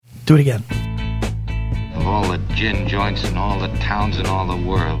Do it again. Of all the gin joints in all the towns in all the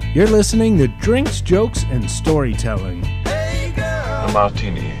world. You're listening to Drinks, Jokes, and Storytelling. A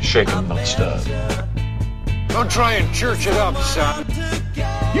martini, shaken, not stirred. Don't try and church it up, son.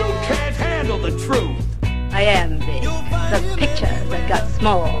 You can't handle the truth. I am the picture that got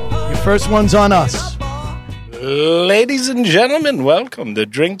small. Your first one's on us. Ladies and gentlemen, welcome to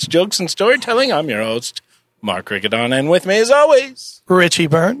Drinks, Jokes, and Storytelling. I'm your host, Mark Riccadonna, and with me as always, Richie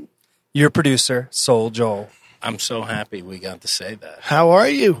Byrne. Your producer, Soul Joel. I'm so happy we got to say that. How are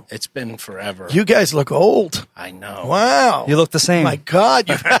you? It's been forever. You guys look old. I know. Wow. You look the same. My God.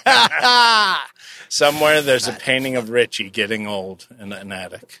 Somewhere there's a painting of Richie getting old in an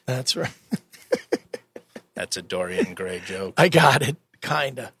attic. That's right. That's a Dorian Gray joke. I got it.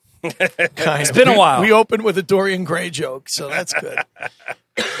 Kinda. It's been a while. We opened with a Dorian Gray joke, so that's good.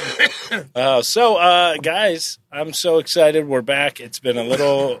 Guys, I'm so excited we're back. It's been a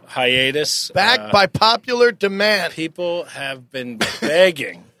little hiatus. Back by popular demand. People have been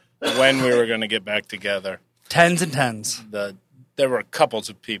begging when we were going to get back together. Tens and tens. There were couples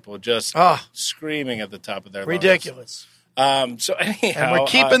of people just screaming at the top of their lungs. Ridiculous. So anyhow, And we're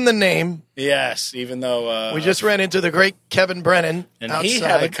keeping the name. Yes, even though We just ran into the great Kevin Brennan and outside. he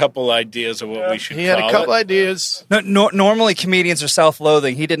had a couple ideas of what we should. He had a couple ideas. No, normally comedians are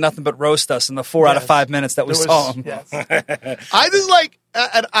self-loathing. He did nothing but roast us in the 4 out of 5 minutes that we saw him. Yes. I just like,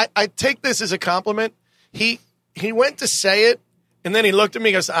 and I take this as a compliment. He went to say it, and then he looked at me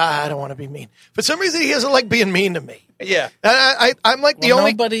and goes, I don't want to be mean. For some reason, he doesn't like being mean to me. Yeah. And I'm like the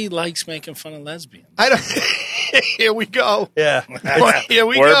only. Nobody likes making fun of lesbians. I don't. Here we go. Yeah. Here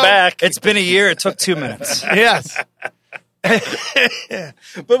we We're go. back. It's been a year. It took 2 minutes. Yes.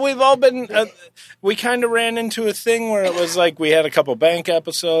 But we've all been, we kind of ran into a thing where it was like we had a couple bank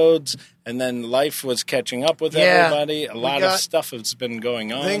episodes and then life was catching up with everybody. A lot of stuff has been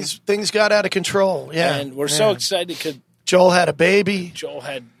going on. Things got out of control. Yeah. And we're so excited because Joel had a baby. Joel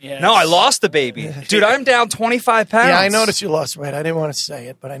had, No, I lost the baby. Dude, I'm down 25 pounds. Yeah, I noticed you lost weight. I didn't want to say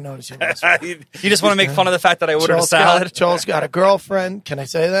it, but I noticed you lost weight. You just want to make fun of the fact that I ordered a salad? Joel's got a girlfriend. Can I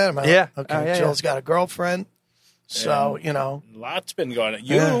say that? Yeah. Okay. Yeah. Joel's got a girlfriend. So, a lot's been going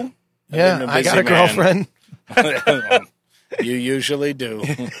on. I got a girlfriend. You usually do.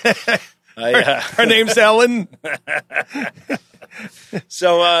 Her name's Ellen.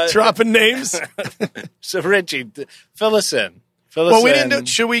 So dropping names. So Richie, fill us in. Well, we didn't do.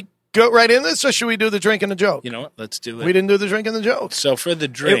 Should we go right in this, or should we do the drink and the joke? You know what? Let's do it. We didn't do the drink and the joke. So for the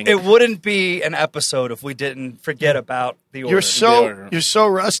drink, It wouldn't be an episode if we didn't forget about the order. You're so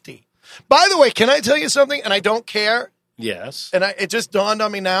rusty. By the way, can I tell you something? And I don't care. yes. And it just dawned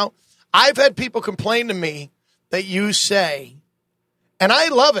on me now. I've had people complain to me that you say, and I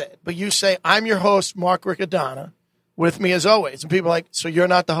love it, but you say, I'm your host, Mark Riccadonna, with me as always. And people are like, so you're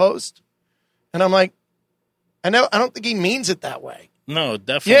not the host? And I'm like, I don't think he means it that way. No, it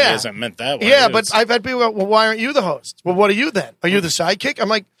definitely isn't meant that way. Yeah, but I've had people go, well, why aren't you the host? Well, what are you then? Are you the sidekick? I'm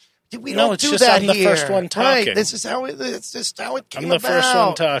like, we don't it's do just that I'm the here. first one talking. Right, this is how it came I'm the about. first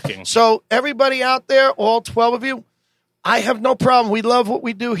one talking. So everybody out there, all 12 of you, I have no problem. We love what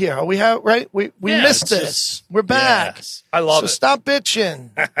we do here. We have We missed this. We're back. Yes. I love it. So stop bitching.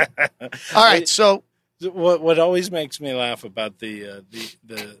 All right. So What always makes me laugh about the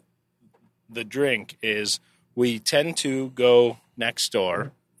drink is we tend to go next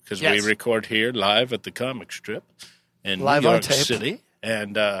door because we record here live at the comic strip in Live New on York tape. City,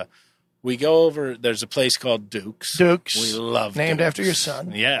 and we go over. There's a place called Duke's. We love named Duke's. after your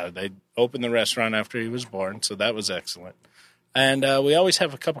son. Yeah, they opened the restaurant after he was born, so that was excellent. And we always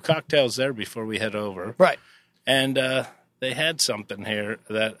have a couple cocktails there before we head over. Right. And they had something here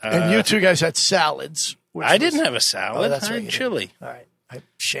that. And you two guys had salads. I didn't have a salad. that's I right, had you chili. All right. I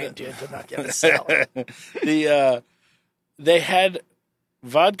shamed you to not get a salad. They had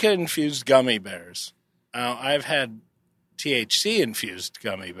vodka infused gummy bears. I've had THC infused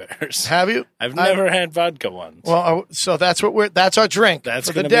gummy bears. Have you? I've never had vodka ones. Well, so that's our drink.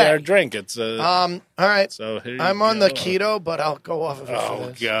 That's going to be our drink. It's all right. So here I'm on the keto, but I'll go off of it for Oh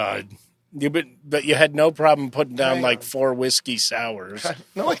this. God. But you had no problem putting down like 4 whiskey sours.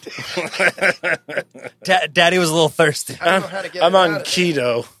 No, I didn't. Daddy was a little thirsty. I don't know how to get I'm it on out of it.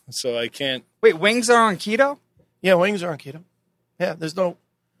 keto, so I can't. Wait, wings are on keto? Yeah, wings are on keto. Yeah, there's no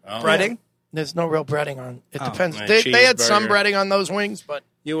Breading? There's no real breading on. It depends. My They had some cheeseburger. breading on those wings, but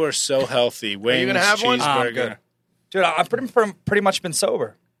You were so healthy. Wings, you gonna have one? cheeseburger. Good. Dude, I've pretty much been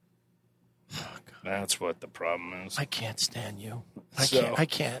sober. That's what the problem is. I can't stand you. So, I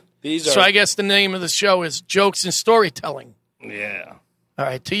can't. These are, So I guess the name of the show is Jokes and Storytelling. yeah. All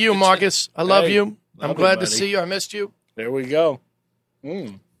right, to you, Marcus. I love Hey, you. I'm love glad you, to buddy. see you. I missed you. There we go.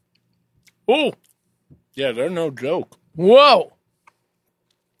 Ooh. Yeah, they're no joke. Whoa.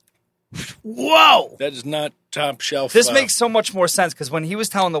 Whoa. That is not top shelf. This makes so much more sense because when he was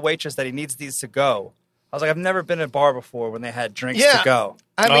telling the waitress that he needs these to go, I was like, I've never been in a bar before when they had drinks to go.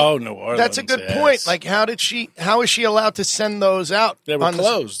 I mean, New Orleans. That's a good point. Like, how is she allowed to send those out? They were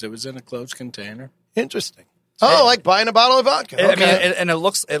closed. It was in a closed container. Interesting. Oh, like buying a bottle of vodka. Okay. I mean, and it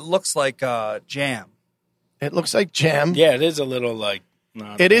looks like jam. It looks like jam. Yeah, it is a little like.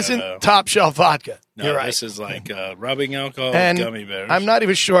 It isn't top shelf vodka. No, You're right. This is like rubbing alcohol and with gummy bears. I'm not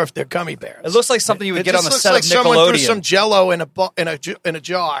even sure if they're gummy bears. It looks like something you would get on the set of Nickelodeon. Someone threw some Jell-O in a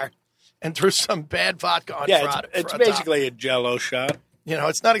jar and threw some bad vodka on front. It's basically a Jell-O shot. You know,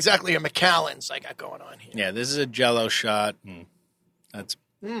 it's not exactly a Macallan's I got going on here. Yeah, this is a Jell-O shot. And that's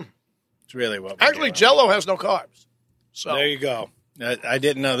it's really what. Actually, Jell-O has no carbs. So there you go. I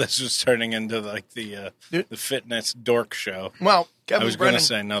didn't know this was turning into like the fitness dork show. Well, I was going to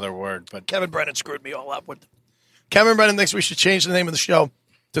say another word, but Kevin Brennan screwed me all up with. Kevin Brennan thinks we should change the name of the show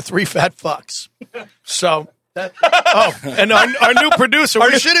to Three Fat Fucks. So, and our new producer,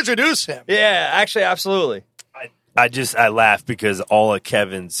 we should introduce him. Yeah, actually, absolutely. I laugh because all of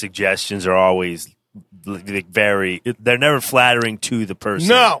Kevin's suggestions are always they're never flattering to the person.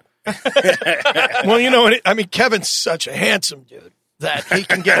 No. Well, you know what? I mean, Kevin's such a handsome dude that he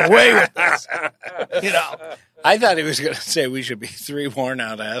can get away with this. You know. I thought he was going to say we should be three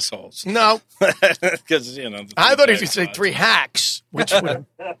worn-out assholes. No. Because, I thought he was going to say three hacks, which would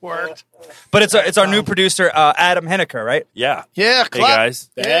have worked. But it's our new producer, Adam Henniker, right? Yeah. Yeah, Hey,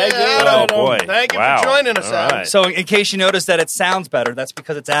 guys. Yeah, oh, boy. Thank you Wow. for joining us, All Adam. right. So in case you notice that it sounds better, that's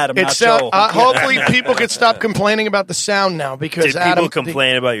because it's Adam, not Joel. Hopefully people can stop complaining about the sound now because Did Adam... people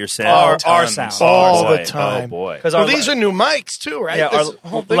complain about your sound? Our sound. All the Oh, time. boy. Well, these are new mics, too, right? Yeah, This our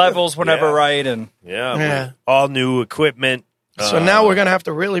whole thing- levels were never right. And Yeah. All new equipment. So now we're going to have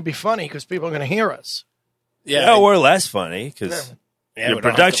to really be funny because people are going to hear us. Yeah. No, we're less funny because Yeah, your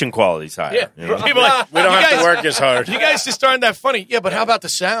production quality's higher. Yeah. you know? People are like, we don't have to work as hard. You guys just aren't that funny. Yeah, but how about the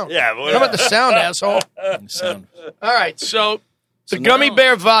sound? Yeah, How about the sound, asshole? All right, so the gummy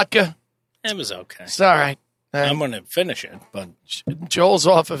bear vodka. It was okay. It's all right. I'm going to finish it, but Joel's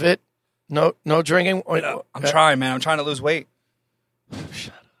off of it. No drinking. I'm trying, man. I'm trying to lose weight.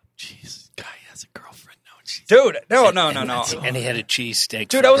 Shut up. Jeez, guy has a girlfriend now. Dude, no. And he had a cheesesteak.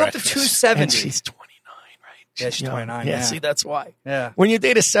 Dude, I was up to breakfast. 270. And she's 29, right? Yeah, she's 29. Yeah, see, that's why. Yeah. When you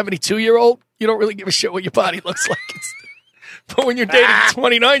date a 72-year-old, you don't really give a shit what your body looks like. But when you're dating a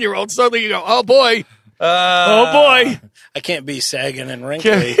 29-year-old, suddenly you go, oh, boy. Oh, boy. I can't be sagging and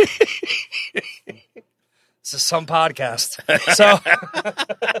wrinkly. This is some podcast. So,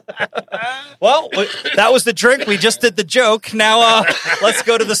 well, that was the drink. We just did the joke. Now, let's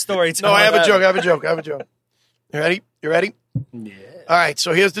go to the story. No, I have a joke. You ready? Yeah. All right,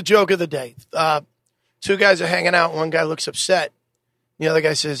 so here's the joke of the day. Two guys are hanging out. One guy looks upset. The other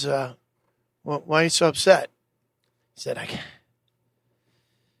guy says, well, why are you so upset? He said, I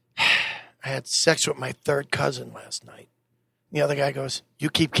had sex with my third cousin last night. The other guy goes, you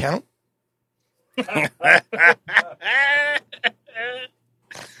keep count? I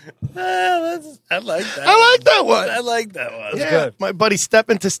like that. I like that one. I like that one. Yeah, good. my buddy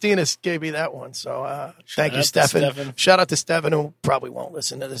Stephen Testinas gave me that one. So thank you, out to Stephen. Stephen. Shout out to Stephen, who probably won't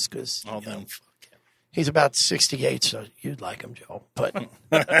listen to this because Oh, then fuck him. he's about 68, so you'd like him, Joe. But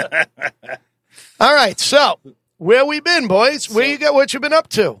all right, so where we been, boys? Where you got? What you been up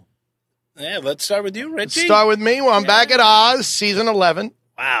to? Yeah, let's start with you, Richie. Start with me. Well, I'm back at Oz, season 11.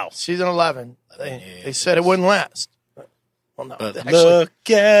 Wow. Season 11. They said it wouldn't last. Well, no. But Actually, look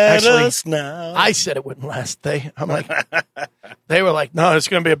at actually, us now. I said it wouldn't last. They were like, no, it's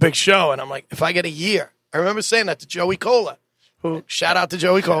going to be a big show. And I'm like, if I get a year. I remember saying that to Joey Cola, who, shout out to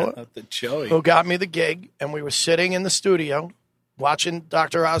Joey Cola, Not the Joey. who got me the gig. And we were sitting in the studio watching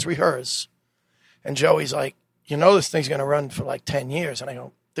Dr. Oz rehearse. And Joey's like, you know this thing's going to run for like 10 years. And I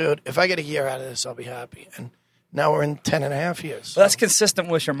go, dude, if I get a year out of this, I'll be happy. And now we're in 10 and a half years. So. Well, that's consistent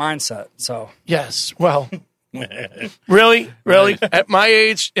with your mindset. So, Yes. Well, really? At my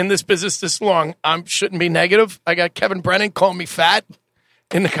age, in this business this long, I shouldn't be negative. I got Kevin Brennan calling me fat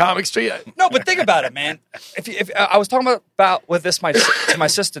in the comic street. no, but think about it, man. If I was talking about with this to my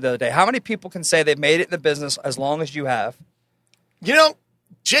sister the other day, how many people can say they've made it in the business as long as you have? You know,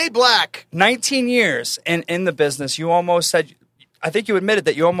 Jay Black. 19 years in the business, you almost said, I think you admitted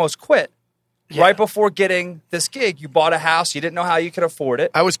that you almost quit. Yeah. Right before getting this gig, you bought a house. You didn't know how you could afford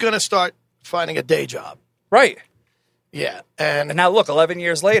it. I was going to start finding a day job. Right. Yeah. And And now look, 11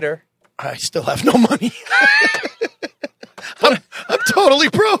 years later. I still have no money. I'm totally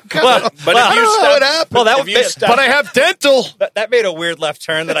broke. Well, but I don't know how it happened. Well, but I have dental. that made a weird left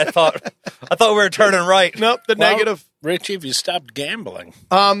turn that I thought we were turning right. Nope, the negative. Richie, if you stopped gambling,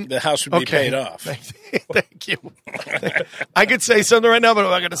 the house would be paid off. Thank you. I could say something right now, but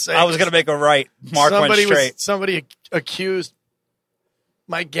I'm not going to say. I was going to make a right. Mark went straight. Somebody accused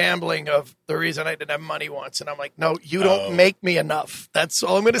my gambling of the reason I didn't have money once, and I'm like, no, you don't make me enough. That's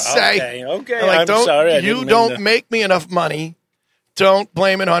all I'm going to say. Okay. Like, I'm sorry. You don't make me enough money. Don't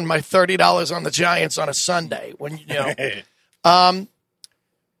blame it on my $30 on the Giants on a Sunday when you know.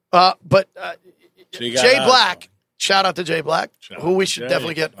 But Jay Black. Shout out to Jay Black, who we should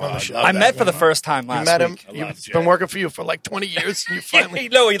definitely get on the show. I met for the first time last week. You met him. He's been working for you for like 20 years. And you finally, he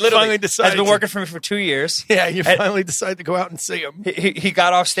literally finally decided has been working for me for 2 years. Yeah, you finally decided to go out and see him. He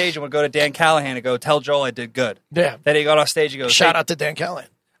got off stage and would go to Dan Callahan and go, tell Joel I did good. Yeah. Then he got off stage and goes, shout out to Dan Callahan.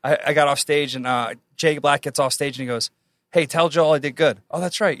 I got off stage and Jay Black gets off stage and he goes, hey, tell Joel I did good. Oh,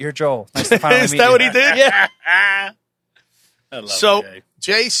 that's right. You're Joel. Nice to finally Is meet that you. What he did? Yeah. I love So Jay.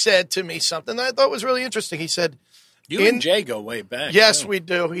 Jay said to me something that I thought was really interesting. He said, You and Jay go way back. yes, too. we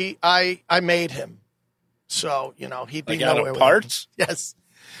do. I made him. So, you know, he'd be Like out nowhere of without me. parts? Yes.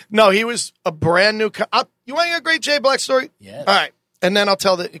 No, he was a brand new. You want to hear a great Jay Black story? Yes. All right. And then I'll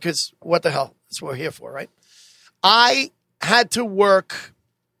tell because what the hell? That's what we're here for, right? I had to work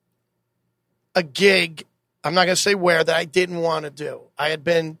a gig. I'm not going to say where that I didn't want to do. I'd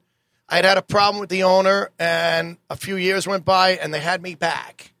had a problem with the owner, and a few years went by, and they had me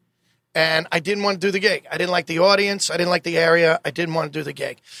back. And I didn't want to do the gig. I didn't like the audience. I didn't like the area. I didn't want to do the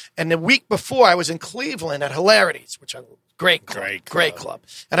gig. And the week before, I was in Cleveland at Hilarities, which I great club.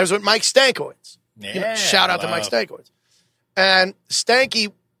 And I was with Mike Stankiewicz. Yeah, Shout out to Mike Stankiewicz. And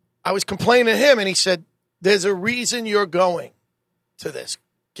Stanky, I was complaining to him, and he said, there's a reason you're going to this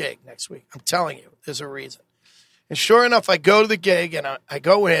gig next week. I'm telling you, there's a reason. And sure enough, I go to the gig, and I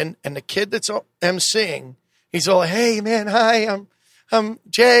go in, and the kid that's emceeing, he's all, hey, man, hi, I'm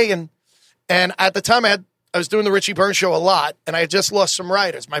Jay, and at the time I was doing the Richie Byrne show a lot, and I had just lost some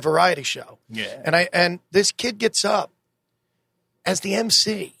writers, my variety show. Yeah. And this kid gets up as the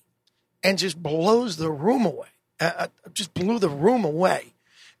MC and just blows the room away. Just blew the room away.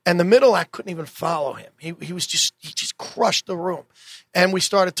 And the middle act couldn't even follow him. He just crushed the room. And we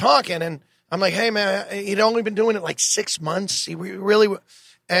started talking, and I'm like, hey, man, he'd only been doing it like 6 months. He really.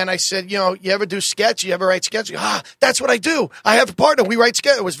 And I said, you know, you ever do sketch? You ever write sketch? That's what I do. I have a partner. We write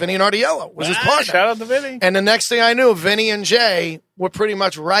sketch. It was Vinny Nardiello. Was his partner. Shout out to Vinny. And the next thing I knew, Vinny and Jay were pretty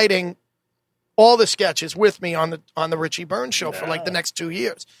much writing all the sketches with me on the Richie Byrne show for like the next 2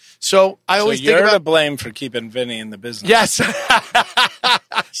 years. So I always think you're about to blame for keeping Vinny in the business. Yes.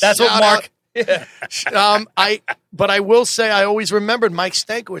 That's what Mark. Yeah. But I will say I always remembered Mike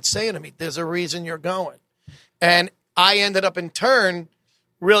Stankiewicz saying to me, there's a reason you're going. And I ended up in turn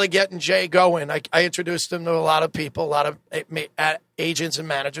really getting Jay going. I introduced him to a lot of people, a lot of agents and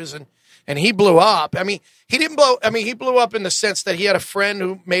managers, and he blew up. I mean, he blew up in the sense that he had a friend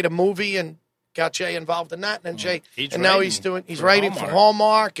who made a movie and got Jay involved in that. And then Jay, now he's writing for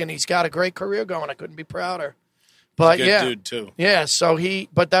Hallmark, and he's got a great career going. I couldn't be prouder. But He's a good dude too. Yeah. So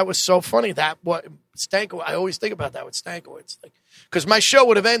but that was so funny. That what Stankiewicz. I always think about that with Stankiewicz, because my show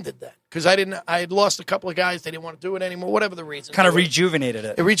would have ended then. Because I had lost a couple of guys. They didn't want to do it anymore. Whatever the reason. Kind of rejuvenated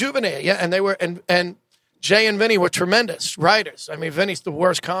it. It rejuvenated. Yeah. And they were and Jay and Vinny were tremendous writers. I mean, Vinny's the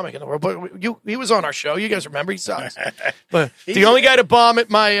worst comic in the world. But he was on our show. You guys remember? He sucks. But the only guy to bomb at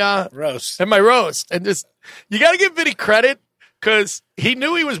my roast. And just you got to give Vinny credit. Because he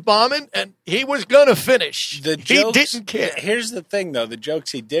knew he was bombing, and he was going to finish. He didn't care. Here's the thing, though. The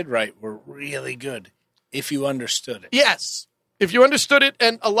jokes he did write were really good, if you understood it. Yes. If you understood it,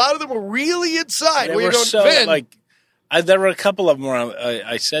 and a lot of them were really inside. They where were you're going, so, Vin, there were a couple of them where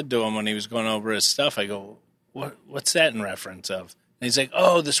I said to him when he was going over his stuff, I go, what's that in reference of? And he's like,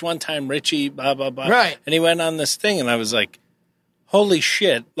 oh, this one time Richie, blah, blah, blah. Right. And he went on this thing, and I was like, holy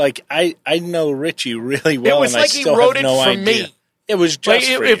shit. Like, I know Richie really well, it was and like I still he wrote have no it for idea. me. It was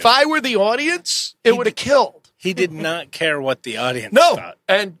just for if you. I were the audience, it would have killed. He did not care what the audience thought.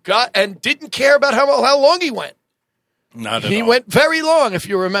 and didn't care about how long he went. Not at all. He went very long, if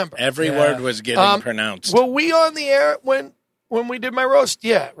you remember. Every word was getting pronounced. Were we on the air when we did my roast?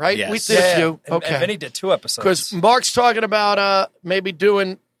 Yeah, right? Yes. We did a few. And, Okay. And Vinny did 2 episodes. Because Mark's talking about maybe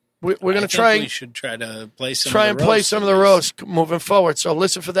doing. We're going to try. We should try to play some. Try of and the play roast some of at the least. roast moving forward. So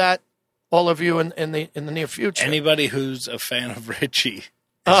listen for that, all of you in the near future. Anybody who's a fan of Richie is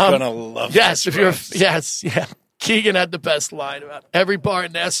going to love. Yes, this if you're roast. yeah. Keegan had the best line about every bar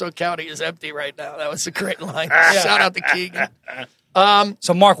in Nassau County is empty right now. That was a great line. Shout out to Keegan.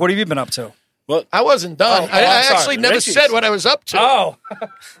 So, Mark, what have you been up to? Well, I wasn't done. I sorry. actually never Richie's. said what I was up to. Oh,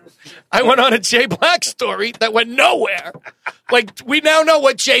 I went on a Jay Black story that went nowhere. Like, we now know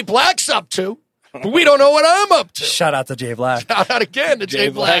what Jay Black's up to, but we don't know what I'm up to. shout out to Jay Black. Shout out again to Jay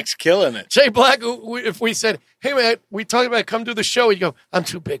Black. Black's killing it. Jay Black, if we said, hey, man, we talked about come do the show, he'd go, I'm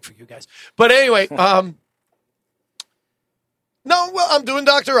too big for you guys. But anyway, I'm doing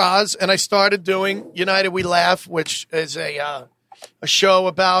Dr. Oz, and I started doing United We Laugh, which is a show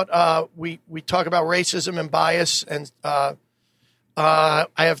about, we talk about racism and bias, and I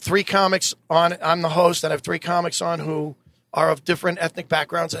have 3 comics on. I'm the host, and I have 3 comics on who are of different ethnic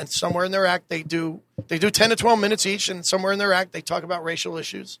backgrounds, and somewhere in their act they do 10 to 12 minutes each, and somewhere in their act they talk about racial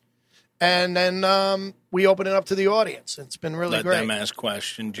issues, and then we open it up to the audience. It's been really great. Let them ask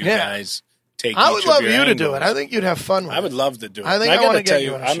questions. You guys take. I would each love of your you to do angles. it. I think you'd have fun with it. I would love to do it. I think I got wanna to get tell you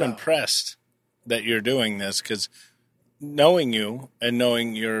you, on a I'm show. impressed that you're doing this because knowing you and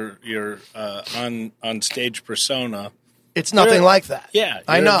knowing your on stage persona. It's nothing like that. Yeah, you're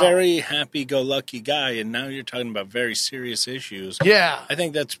I know. a very happy-go-lucky guy, and now you're talking about very serious issues. Yeah. I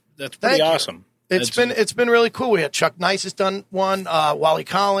think that's Thank pretty you. awesome. It's been really cool. We had Chuck Nice has done one, Wally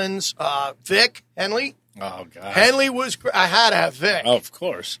Collins, Vic Henley. Oh God, Henley was great. I had to have Vic. Oh, of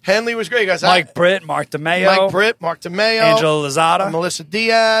course. Henley was great, guys. Mike Britt, Mark DeMeo, Mark DeMeo, Angela Lozada. Melissa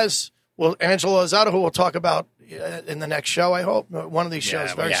Diaz. Well, Angela Lozada, who we'll talk about in the next show, I hope. One of these shows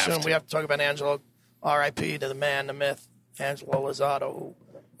Yeah, very we have soon. to. We have to talk about Angela, R.I.P. to the man, the myth, Angela Lozada, who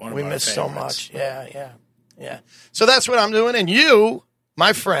One of we our miss so favorites. much. Yeah. So that's what I'm doing. And you,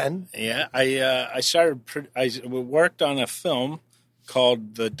 my friend. Yeah, I worked on a film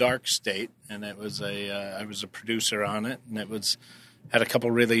called The Dark State, and it was I was a producer on it, and had a couple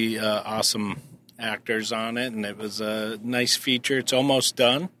really awesome actors on it, and it was a nice feature. It's almost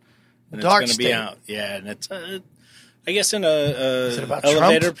done, and Dark it's going to State. be out. Yeah, and it's I guess in Is it a about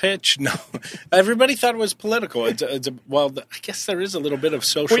elevator Trump? pitch. No, everybody thought it was political. I guess there is a little bit of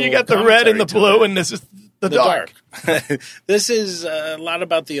social. Well, you got the red and the commentary to blue, it. and this is the dark. This is a lot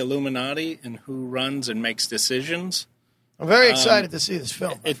about the Illuminati and who runs and makes decisions. I'm very excited to see this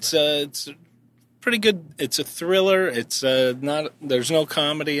film. It's pretty good. It's a thriller. It's not. There's no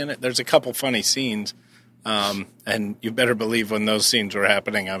comedy in it. There's a couple funny scenes, and you better believe when those scenes were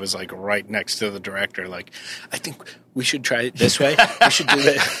happening, I was like right next to the director. Like, I think we should try it this way. We should do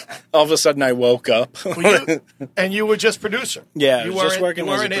that. All of a sudden, I woke up. And you were just producer. Yeah, I You was just weren't- working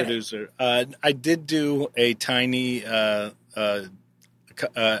you as a weren't in it. producer. I did do a tiny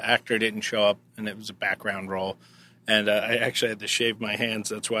actor didn't show up, and it was a background role. And I actually had to shave my hands.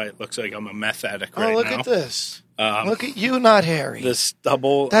 That's why it looks like I'm a meth addict right now. Oh, look at this. Look at you, not hairy. The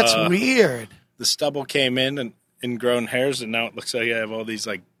stubble. That's weird. The stubble came in and ingrown hairs, and now it looks like I have all these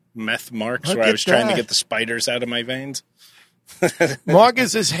like meth marks Look where I at was trying to that. get the spiders out of my veins. Mark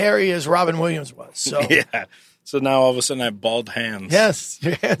is as hairy as Robin Williams was. So Yeah. So now all of a sudden I have bald hands. yes,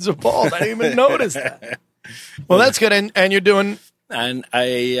 your hands are bald. I didn't even notice that. Well, that's good. And you're doing And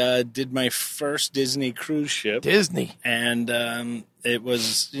I did my first Disney cruise ship. Disney. And it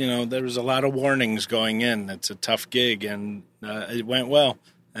was, there was a lot of warnings going in. It's a tough gig, and it went well.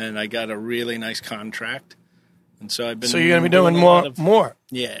 And I got a really nice contract. And so I've been. So you're going to be doing a lot more.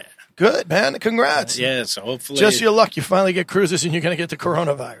 Yeah. Good, man. Congrats. Yeah, so hopefully. Just your luck. You finally get cruises and you're going to get the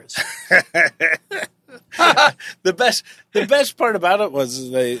coronavirus. The best part about it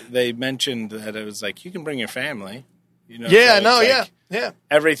was they mentioned that it was like, you can bring your family. Yeah, so no, it's like, yeah.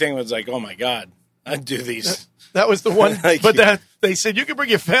 Everything was like, oh my God, I'd do these. That was the one. Like- but they said you can bring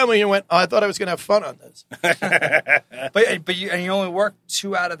your family. And you went, oh, I thought I was going to have fun on this. But you only work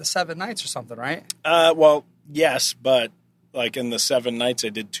 2 out of the 7 nights or something, right? Well, yes, but like in the 7 nights, I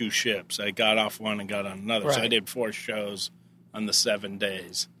did 2 ships. I got off one and got on another. So I Right. did 4 shows on the 7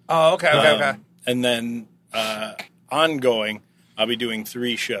 days. Oh, okay. And then ongoing, I'll be doing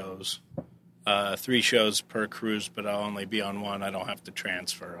 3 shows. 3 shows per cruise, but I'll only be on one. I don't have to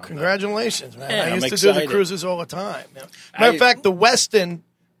transfer. On Congratulations, man. Yeah, I I'm used to do the excited. cruises all the time. Matter of fact, the Weston,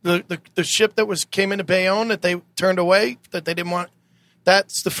 the ship that came into Bayonne that they turned away, that they didn't want,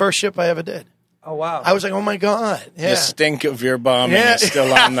 that's the first ship I ever did. Oh, wow. I was like, oh my God. Yeah. The stink of your bombing Yeah. is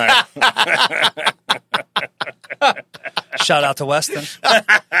still on there. Shout out to Weston.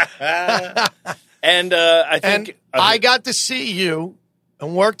 And I And think I got to see you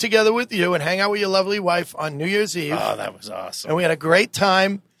and work together with you and hang out with your lovely wife on New Year's Eve. Oh, that was awesome. And we had a great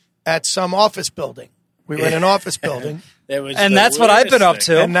time at some office building. We were in an office building. It was And the that's what I've been up weirdest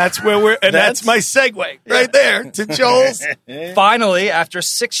to. And that's where that's my segue right there to Joel's. Finally, after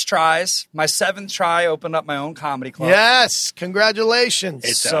 6 tries, my 7th try opened up my own comedy club. Yes. Congratulations.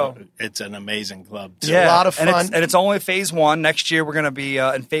 It's an amazing club, too. a lot of fun. And it's only phase 1. Next year, we're going to be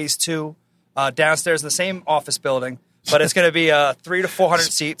in phase 2. downstairs in the same office building, but it's going to be 300 to 400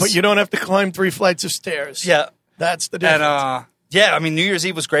 seats. But you don't have to climb 3 flights of stairs. Yeah. That's the difference. And yeah, I mean, New Year's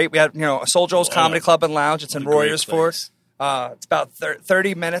Eve was great. We had, Soul Joel's Comedy Club and Lounge. It's in Royersford. It's about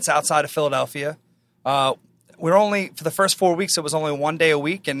 30 minutes outside of Philadelphia. We're only, for the first 4 weeks, it was only 1 day a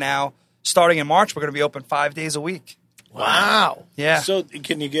week. And now, starting in March, we're going to be open 5 days a week. Wow. Yeah. So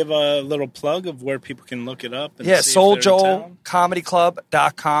can you give a little plug of where people can look it up? And Yeah, see if they're in town?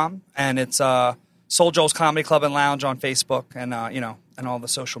 SoulJoelComedyClub.com. And it's Soul Joel's Comedy Club and Lounge on Facebook and, and all the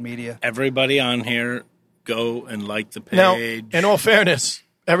social media. Everybody on here, go and like the page. Now, in all fairness,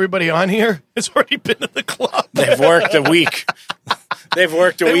 everybody on here has already been to the club. They've worked a week. They've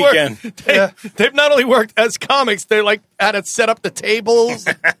worked a weekend. They've not only worked as comics, they had to set up the tables.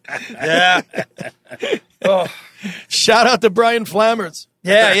 Yeah. Oh. Shout out to Brian Flammers.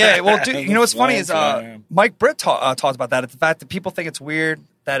 Yeah. Well, dude, you know what's funny is Mike Britt talked about that. It's the fact that people think it's weird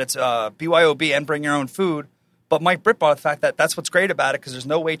that it's BYOB and bring your own food. But Mike Britt brought the fact that that's what's great about it because there's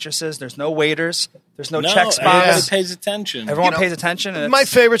no waitresses, there's no waiters, there's no check spots. Everybody pays attention. Everyone pays attention. And my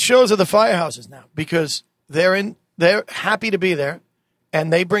favorite shows are the firehouses now because they're happy to be there,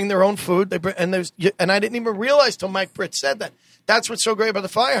 and they bring their own food. And I didn't even realize till Mike Britt said that. That's what's so great about the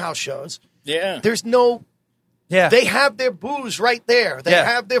firehouse shows. Yeah, there's no. Yeah, they have their booze right there. They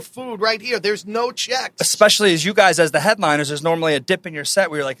have their food right here. There's no checks. Especially as you guys, as the headliners, there's normally a dip in your set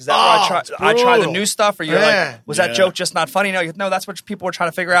where you're like, "Is that where I try the new stuff?" Or you're like, "Was that joke just not funny?" No, that's what people were trying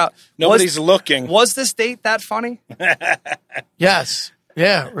to figure out. Nobody's looking. Was this date that funny? Yes.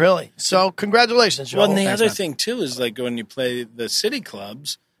 Yeah, really. So congratulations, Joel. Well, and the other thing too is when you play the city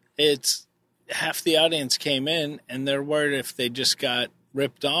clubs, it's half the audience came in and they're worried if they just got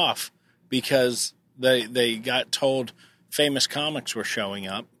ripped off because they got told famous comics were showing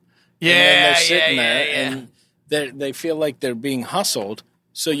up. Yeah, and they're sitting there and they feel like they're being hustled.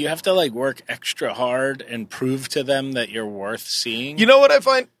 So you have to work extra hard and prove to them that you're worth seeing. You know what I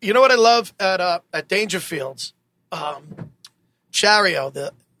find? You know what I love at Dangerfields? Chario,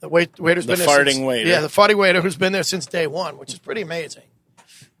 the waiter's been there farting waiter. Yeah, the farting waiter who's been there since day one, which is pretty amazing.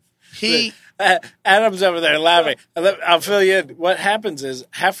 Adam's over there laughing. I'll fill you in. What happens is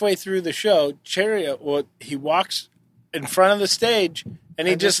halfway through the show, Chario, he walks in front of the stage and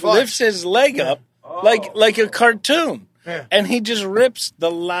he just lifts his leg up like a cartoon. Yeah. And he just rips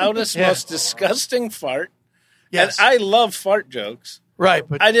the loudest, most disgusting fart. Yes. And I love fart jokes. Right.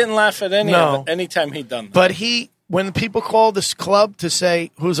 But I didn't laugh at any of it anytime he'd done that. But when people call this club to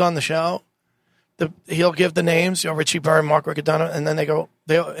say who's on the show, he'll give the names, Richie Berry, Mark Riccadonna, and then they go,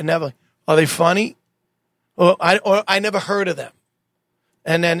 are they funny? Or I never heard of them.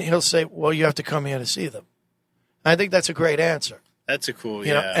 And then he'll say, well, you have to come here to see them. I think that's a great answer. That's a cool,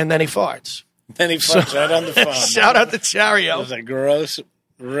 you know, and then he farts. Then he farts right on the phone. Shout out to Chario. It was a gross,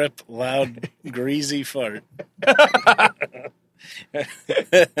 rip, loud, greasy fart.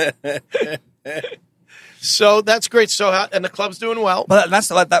 So that's great. And the club's doing well. But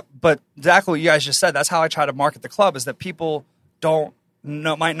But exactly what you guys just said. That's how I try to market the club. Is that people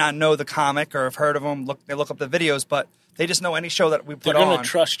might not know the comic or have heard of them. They look up the videos, but they just know any show that we put on. They're going to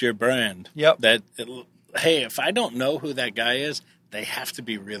trust your brand. Yep. Hey, if I don't know who that guy is, they have to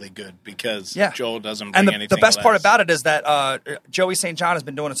be really good because Joel doesn't bring anything. And the best part less. about it is that Joey St. John has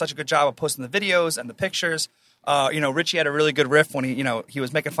been doing such a good job of posting the videos and the pictures. Richie had a really good riff when he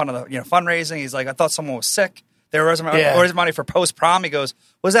was making fun of the fundraising. He's like, I thought someone was sick. They were raising money for post prom. He goes,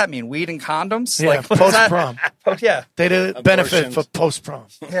 what does that mean? Weed and condoms? Yeah, post prom. Yeah, they did benefit for post prom.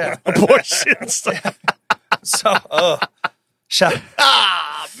 Yeah, abortions. So,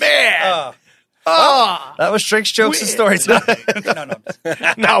 man. That was drinks, jokes, and stories. No.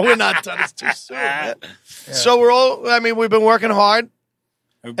 No, we're not done. It's too soon. Man. Yeah. So we've been working hard.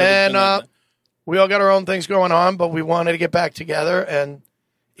 And we all got our own things going on, but we wanted to get back together. And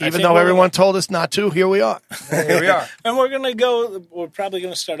even though everyone told us not to, here we are. Here we are. And we're probably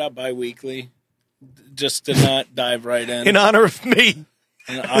going to start out bi-weekly just to not dive right in. In honor of me.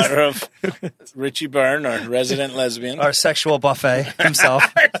 In honor of Richie Byrne, our resident lesbian. Our sexual buffet himself.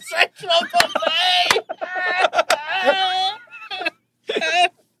 Our sexual buffet!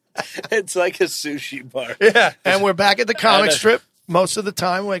 It's like a sushi bar. Yeah. And we're back at the comic strip most of the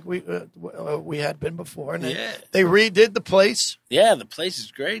time, like we had been before. And they redid the place. Yeah, the place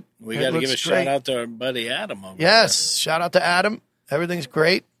is great. We got to give a shout out to our buddy Adam over there. Shout out to Adam. Everything's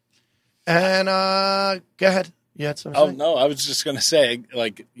great. And go ahead. You had something? Oh, no, I was just going to say,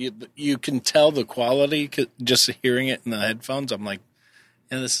 you can tell the quality just hearing it in the headphones. I'm like,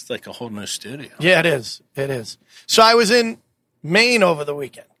 this is like a whole new studio. Yeah, it is. It is. So I was in Maine over the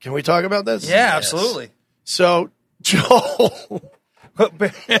weekend. Can we talk about this? Yeah, absolutely. So, Joel.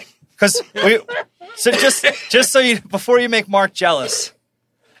 Because just so you before you make Mark jealous,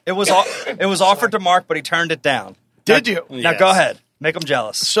 it was offered to Mark, but he turned it down. Did you? Now go ahead, make him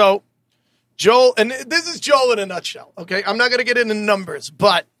jealous. So, Joel, and this is Joel in a nutshell, okay? I'm not going to get into numbers,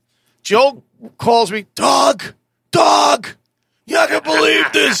 but Joel calls me, Dog, you're not going to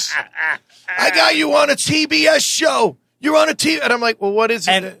believe this. I got you on a TBS show. You're on a TV. And I'm like, well, what is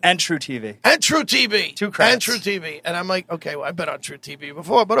it? And True TV. And True TV. Two credits. And True TV. And I'm like, okay, well, I've been on True TV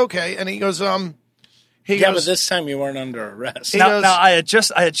before, but okay. And he goes, But this time you weren't under arrest. Now I had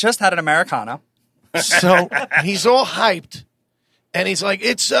just had an Americano. So he's all hyped. And he's like,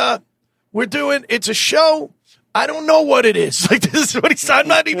 it's a show. I don't know what it is. Like, this is what he's, I'm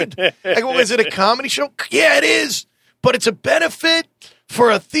not even, I go, is it a comedy show? Yeah, it is. But it's a benefit for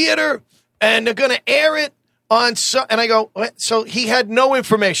a theater, and they're going to air it on, and I go, so he had no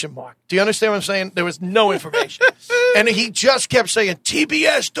information, Mark. Do you understand what I'm saying? There was no information. And he just kept saying,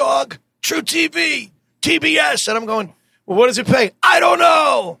 TBS, dog, True TV, TBS. And I'm going, well, what does it pay? I don't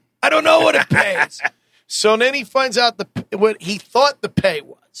know what it pays. So then he finds out what he thought the pay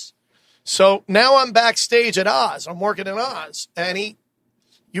was. So now I'm backstage at Oz. I'm working at Oz. And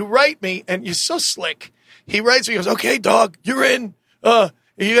you write me, and you're so slick. He writes me, he goes, okay, dog, you're in. You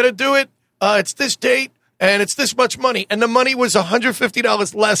got to do it. It's this date, and it's this much money. And the money was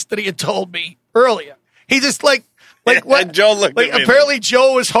 $150 less than he had told me earlier. He just what? Joe looked at me. Apparently,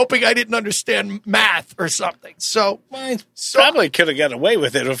 Joe was hoping I didn't understand math or something. So probably could have got away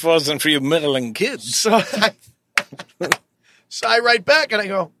with it if it wasn't for you middling kids. So I write back, and I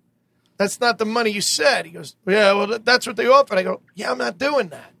go, that's not the money you said. He goes, yeah, well, that's what they offered. I go, yeah, I'm not doing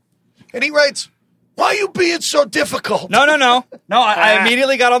that. And he writes, why are you being so difficult? No. I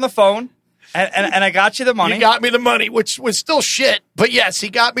immediately got on the phone, and I got you the money. He got me the money, which was still shit. But yes, he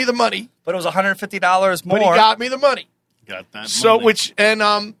got me the money. But it was $150 more. But he got me the money. Got that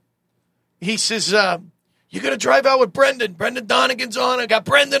money. He says, you're going to drive out with Brendan. Brendan Donegan's on it. I got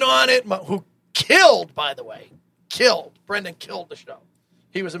Brendan on it, who killed, by the way. Brendan killed the show.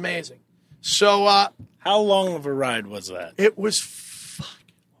 He was amazing. So, how long of a ride was that? It was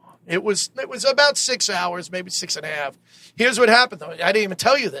fucking long. It was about 6 hours, maybe 6.5. Here's what happened, though. I didn't even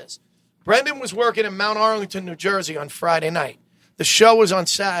tell you this. Brendan was working in Mount Arlington, New Jersey on Friday night. The show was on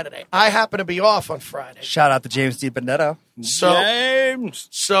Saturday. I happened to be off on Friday. Shout out to James DiBenedetto.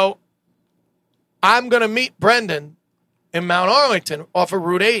 So I'm going to meet Brendan in Mount Arlington off of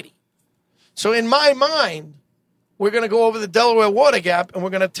Route 80. So in my mind, we're going to go over the Delaware Water Gap, and we're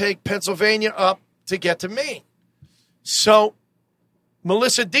going to take Pennsylvania up to get to Maine. So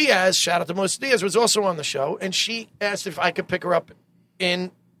Melissa Diaz, shout out to Melissa Diaz, was also on the show, and she asked if I could pick her up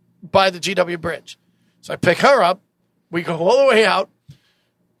by the GW Bridge. So I pick her up. We go all the way out.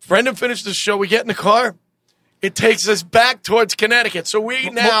 Brendan finished the show. We get in the car. It takes us back towards Connecticut. So we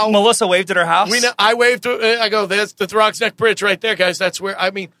now... Melissa waved at her house? I waved to... I go, there's the Throgs Neck Bridge right there, guys. That's where...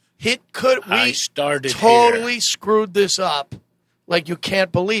 We totally screwed this up like you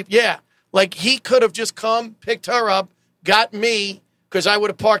can't believe. Yeah. Like he could have just come, picked her up, got me, because I would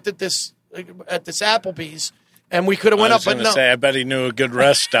have parked at this Applebee's, and we could have went up. But no, I bet he knew a good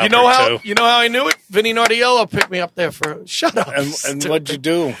rest stop. You know how I knew it? Vinny Nardiello picked me up there for shut up. And what'd you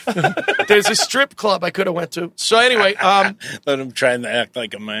do? There's a strip club I could have went to. So anyway, let him try to act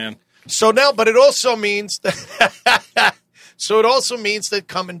like a man. So now, but it also means that. So it also means that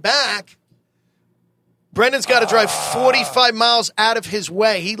coming back, Brendan's got to drive 45 miles out of his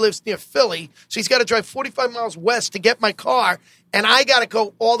way. He lives near Philly, so he's got to drive 45 miles west to get my car, and I got to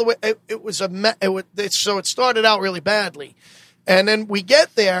go all the way. So it started out really badly, and then we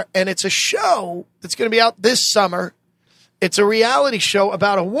get there, and it's a show that's going to be out this summer. It's a reality show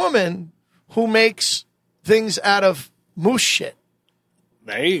about a woman who makes things out of moose shit.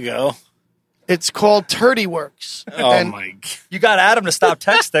 There you go. It's called Turdy Works. Oh, my God. You got Adam to stop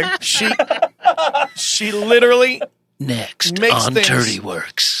texting. She literally next makes on things, Turdy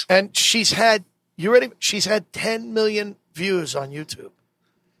Works. And she's had 10 million views on YouTube.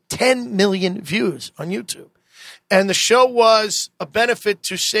 10 million views on YouTube. And the show was a benefit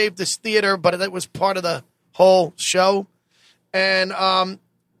to save this theater, but that was part of the whole show. And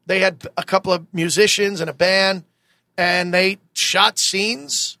they had a couple of musicians and a band, and they shot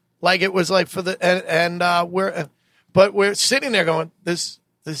scenes like it was like for the we're sitting there going, this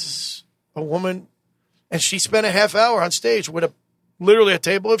is a woman, and she spent a half hour on stage with literally a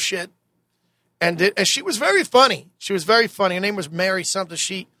table of shit, and she was very funny. She was very funny. Her name was Mary something.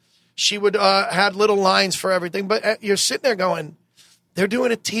 She would had little lines for everything, but you're sitting there going, they're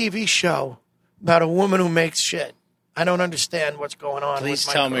doing a TV show about a woman who makes shit. I don't understand what's going on. Please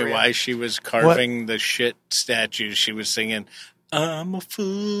tell me why she was carving the shit statues. She was singing, I'm a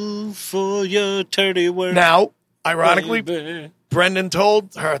fool for your dirty work. Now, ironically, baby. Brendan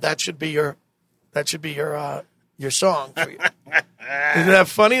told her that should be your song for you. Isn't that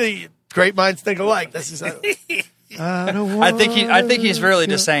funny? Great minds think alike. This is. I think he's really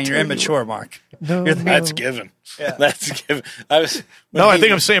just saying you're immature, Mark. No, That's given. Yeah. That's given. I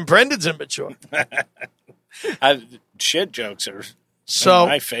think I'm saying Brendan's immature. Shit jokes are So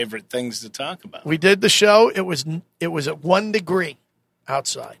my favorite things to talk about. we did the show. It was at 1 degree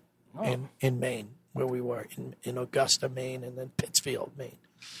outside in Maine, where we were in Augusta, Maine, and then Pittsfield, Maine.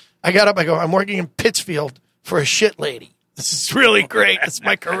 I got up. I go, I'm working in Pittsfield for a shit lady. This is really great. It's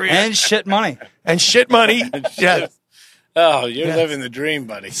my career. And shit money. And shit money. Yeah. Oh, you're living the dream,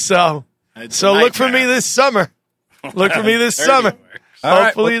 buddy. So It's a look for nightmare. me this summer. Look for me this summer. All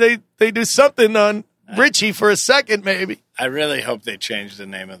Hopefully they do something on Richie for a second, maybe. I really hope they change the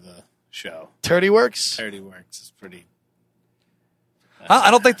name of the show. Turdy Works? Dirty Works is pretty.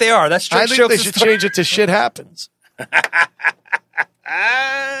 I don't think they are. That's I strict think they jokes. should change it to Shit Happens.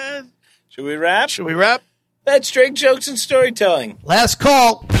 Should we wrap? Should we wrap? That's Straight Jokes and Storytelling. Last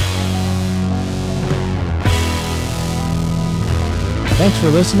call. Thanks for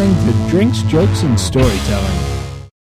listening to Drinks, Jokes, and Storytelling.